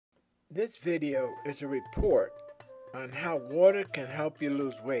This video is a report on how water can help you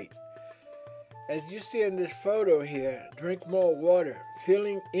lose weight. As you see in this photo here, drink more water.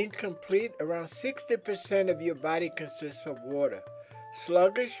 Feeling incomplete, around 60% of your body consists of water.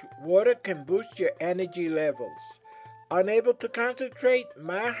 Sluggish, water can boost your energy levels. Unable to concentrate,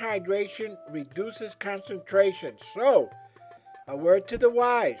 mild hydration reduces concentration. So, a word to the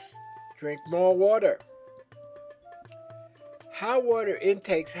wise, drink more water. How water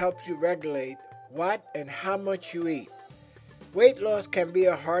intakes helps you regulate what and how much you eat. Weight loss can be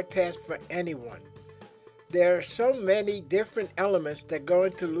a hard task for anyone. There are so many different elements that go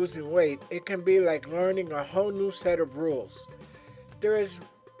into losing weight, it can be like learning a whole new set of rules. There is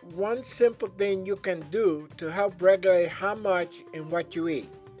one simple thing you can do to help regulate how much and what you eat.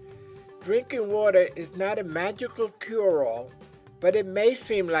 Drinking water is not a magical cure-all, but it may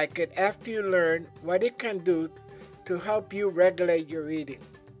seem like it after you learn what it can do to help you regulate your eating.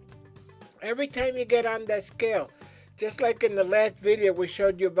 Every time you get on that scale, just like in the last video we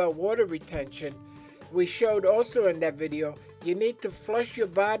showed you about water retention, we showed also in that video, you need to flush your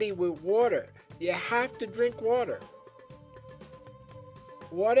body with water. You have to drink water.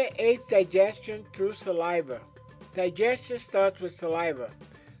 Water aids digestion through saliva. Digestion starts with saliva.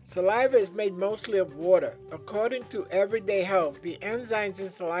 Saliva is made mostly of water. According to Everyday Health, the enzymes in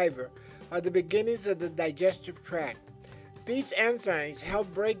saliva are the beginnings of the digestive tract. These enzymes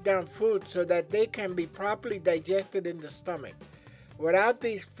help break down food so that they can be properly digested in the stomach. Without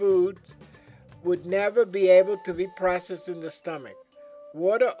these foods, would never be able to be processed in the stomach.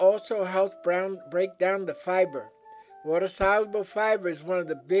 Water also helps break down the fiber. Water-soluble fiber is one of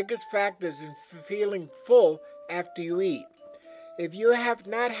the biggest factors in feeling full after you eat. If you have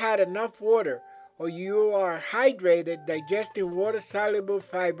not had enough water or you are hydrated, digesting water-soluble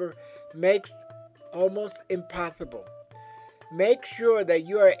fiber makes almost impossible. Make sure that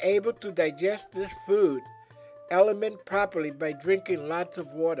you are able to digest this food element properly by drinking lots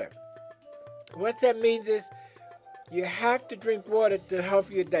of water. What that means is you have to drink water to help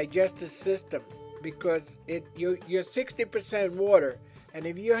your digestive system because you're 60% water, and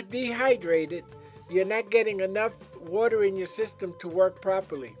if you're dehydrated, you're not getting enough water in your system to work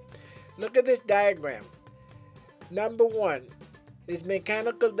properly. Look at this diagram. Number 1 is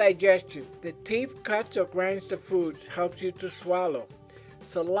mechanical digestion. The teeth cuts or grinds the foods, helps you to swallow.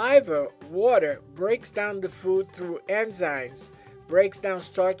 Saliva, water, breaks down the food through enzymes, breaks down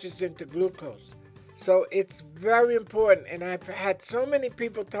starches into glucose. So it's very important, and I've had so many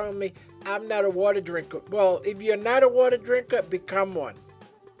people telling me I'm not a water drinker. Well, if you're not a water drinker, become one.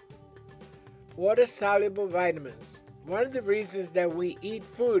 Water-soluble vitamins. One of the reasons that we eat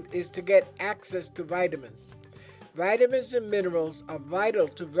food is to get access to vitamins. Vitamins and minerals are vital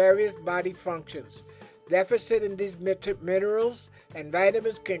to various body functions. Deficit in these minerals and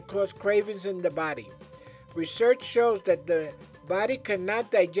vitamins can cause cravings in the body. Research shows that the body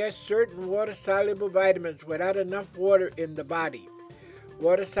cannot digest certain water-soluble vitamins without enough water in the body.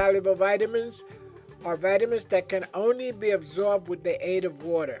 Water-soluble vitamins are vitamins that can only be absorbed with the aid of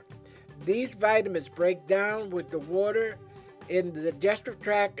water. These vitamins break down with the water in the digestive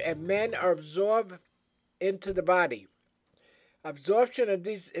tract and then are absorbed into the body. Absorption of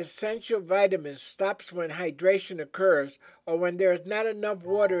these essential vitamins stops when hydration occurs or when there is not enough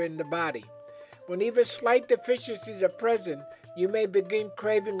water in the body. When even slight deficiencies are present, you may begin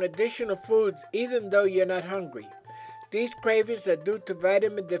craving additional foods even though you're not hungry. These cravings are due to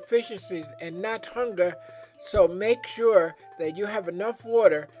vitamin deficiencies and not hunger, so make sure that you have enough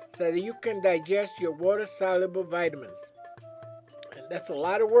water so that you can digest your water-soluble vitamins. And that's a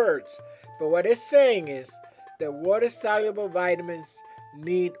lot of words, but what it's saying is that water-soluble vitamins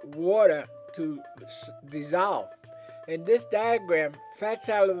need water to dissolve. In this diagram,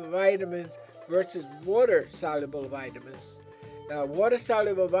 fat-soluble vitamins versus water-soluble vitamins.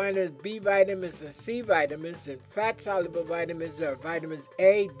 Water-soluble vitamins, B vitamins, and C vitamins, and fat-soluble vitamins are vitamins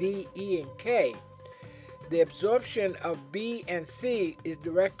A, D, E, and K. The absorption of B and C is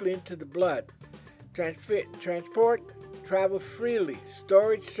directly into the blood. Transport, travel freely.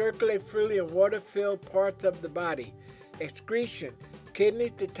 Storage, circulate freely in water-filled parts of the body. Excretion,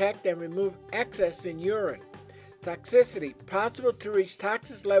 kidneys detect and remove excess in urine. Toxicity, possible to reach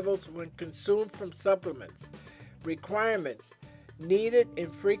toxic levels when consumed from supplements. Requirements, needed in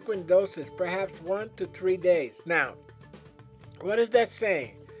frequent doses, perhaps 1 to 3 days. Now, what is that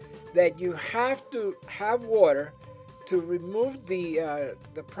saying? That you have to have water to remove the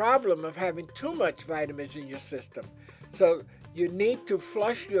problem of having too much vitamins in your system. So you need to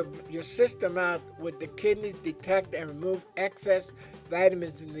flush your system out with the kidneys detect and remove excess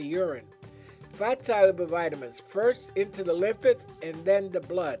vitamins in the urine. Fat-soluble vitamins, first into the lymph and then the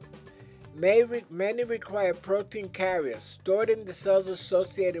blood. Many require protein carriers stored in the cells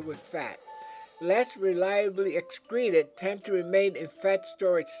associated with fat. Less reliably excreted tend to remain in fat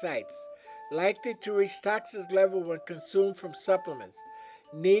storage sites, likely to reach toxic level when consumed from supplements,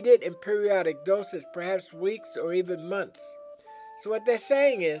 needed in periodic doses, perhaps weeks or even months. So what they're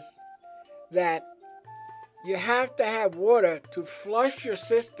saying is that you have to have water to flush your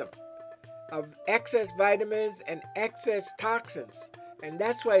system of excess vitamins and excess toxins. And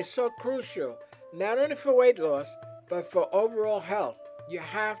that's why it's so crucial, not only for weight loss, but for overall health. You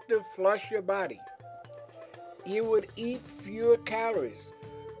have to flush your body. You would eat fewer calories.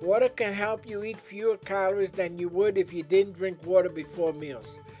 Water can help you eat fewer calories than you would if you didn't drink water before meals.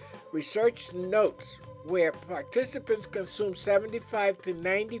 Research notes where participants consume 75 to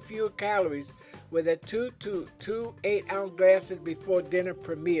 90 fewer calories with a 2 to 2 8-ounce glasses before dinner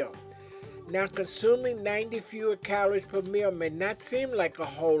per meal. Now, consuming 90 fewer calories per meal may not seem like a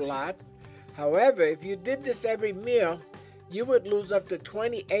whole lot. However, if you did this every meal, you would lose up to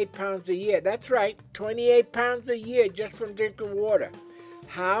 28 pounds a year. That's right, 28 pounds a year just from drinking water.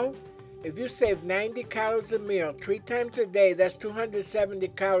 How? If you save 90 calories a meal 3 times a day, that's 270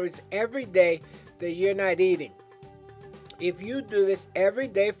 calories every day that you're not eating. If you do this every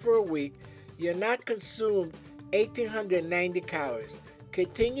day for a week, you're not consumed 1,890 calories.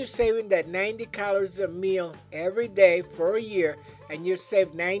 Continue saving that 90 calories a meal every day for a year, and you'll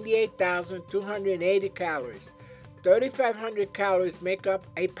save 98,280 calories. 3,500 calories make up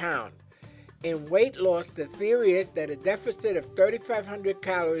a pound. In weight loss, the theory is that a deficit of 3,500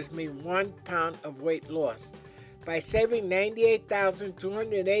 calories means 1 pound of weight loss. By saving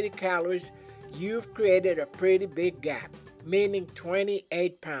 98,280 calories, you've created a pretty big gap, meaning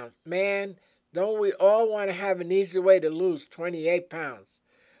 28 pounds. Man, don't we all want to have an easy way to lose 28 pounds?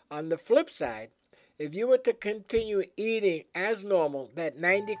 On the flip side, if you were to continue eating as normal, that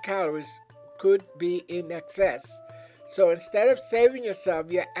 90 calories could be in excess. So instead of saving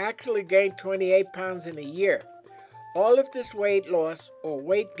yourself, you actually gain 28 pounds in a year. All of this weight loss or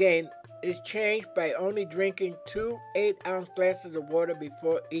weight gain is changed by only drinking 2 8-ounce glasses of water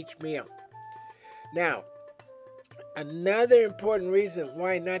before each meal. Now, another important reason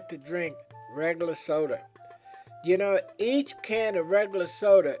why not to drink regular soda. You know, each can of regular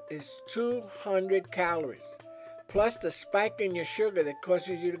soda is 200 calories, plus the spike in your sugar that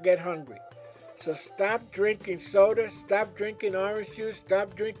causes you to get hungry. So stop drinking soda, stop drinking orange juice,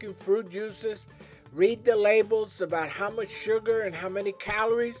 stop drinking fruit juices. Read the labels about how much sugar and how many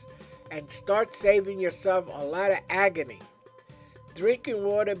calories, and start saving yourself a lot of agony. Drinking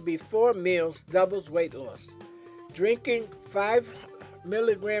water before meals doubles weight loss. Drinking 5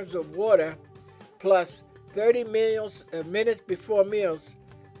 milligrams of water plus 30 minutes before meals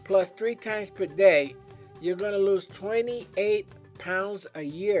plus 3 times per day, you're going to lose 28 pounds a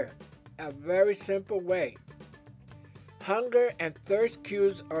year. A very simple way. Hunger and thirst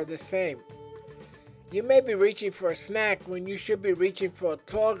cues are the same. You may be reaching for a snack when you should be reaching for a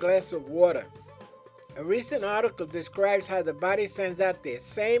tall glass of water. A recent article describes how the body sends out the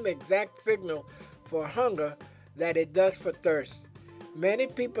same exact signal for hunger that it does for thirst. Many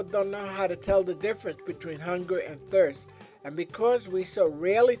people don't know how to tell the difference between hunger and thirst, and because we so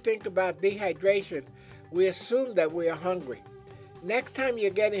rarely think about dehydration, we assume that we are hungry. Next time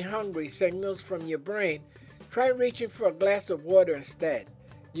you're getting hungry signals from your brain, try reaching for a glass of water instead.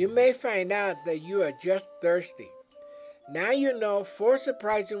 You may find out that you are just thirsty. Now you know 4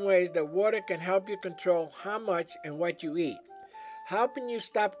 surprising ways that water can help you control how much and what you eat. Helping you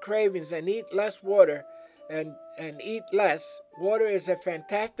stop cravings and eat less water and eat less, water is a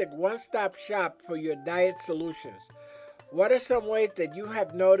fantastic one-stop shop for your diet solutions. What are some ways that you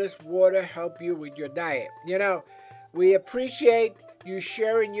have noticed water help you with your diet? You know, we appreciate you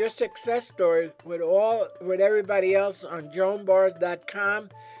sharing your success story with everybody else on joanbars.com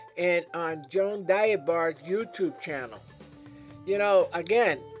and on Joan Diet Bar's YouTube channel. You know,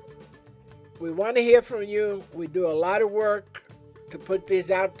 again, we want to hear from you. We do a lot of work to put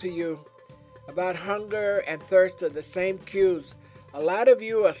these out to you about hunger and thirst are the same cues. A lot of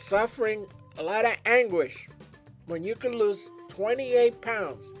you are suffering a lot of anguish when you can lose 28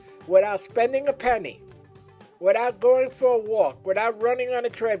 pounds without spending a penny, without going for a walk, without running on a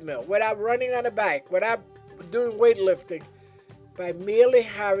treadmill, without running on a bike, without doing weightlifting, by merely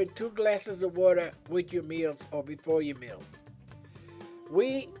having 2 glasses of water with your meals or before your meals.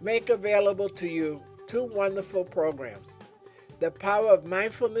 We make available to you 2 wonderful programs: The Power of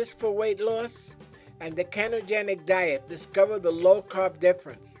Mindfulness for Weight Loss and The Ketogenic Diet. Discover the low-carb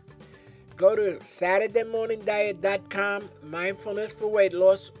difference. Go to SaturdayMorningDiet.com, Mindfulness for Weight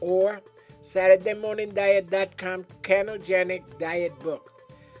Loss, or SaturdayMorningDiet.com, Ketogenic Diet Book.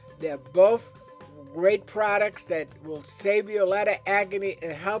 They're both great products that will save you a lot of agony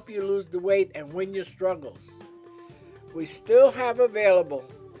and help you lose the weight and win your struggles. We still have available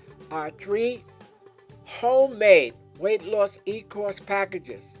our 3 homemade weight loss e-course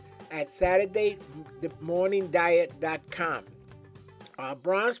packages at SaturdayMorningDiet.com. Our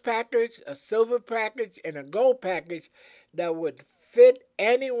bronze package, a silver package, and a gold package that would fit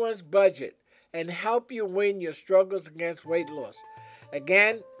anyone's budget and help you win your struggles against weight loss.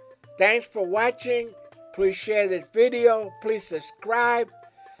 Again, thanks for watching. Please share this video. Please subscribe.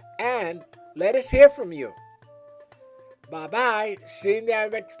 And let us hear from you. Bye-bye. See you in the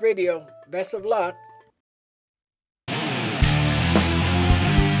next video. Best of luck.